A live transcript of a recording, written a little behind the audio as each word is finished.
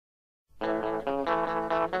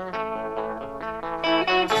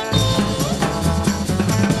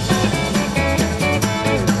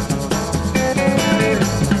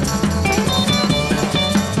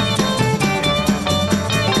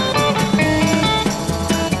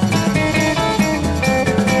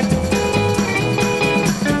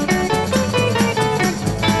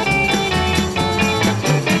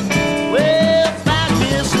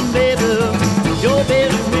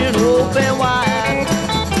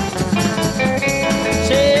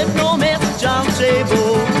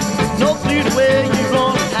No clue to where you're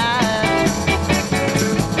gonna hide.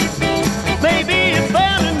 Maybe you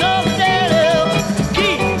found another daddy,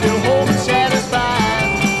 keep you home and satisfied.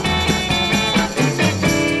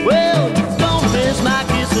 Well, you're gonna miss my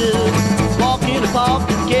kisses, walk in the park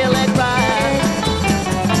with a Cadillac ride.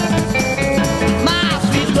 My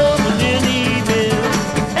sweet love in the evening,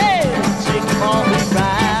 hey, take them all we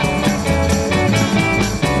ride.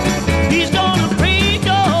 He's gonna bring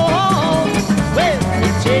you home, well,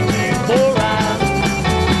 take you for a ride.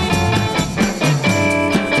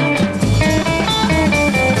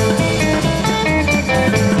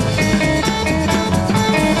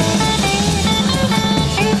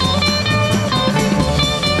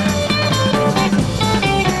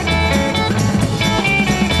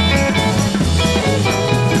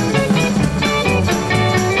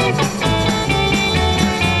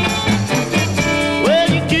 Well,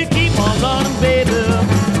 you could keep on running, baby,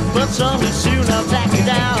 but someday soon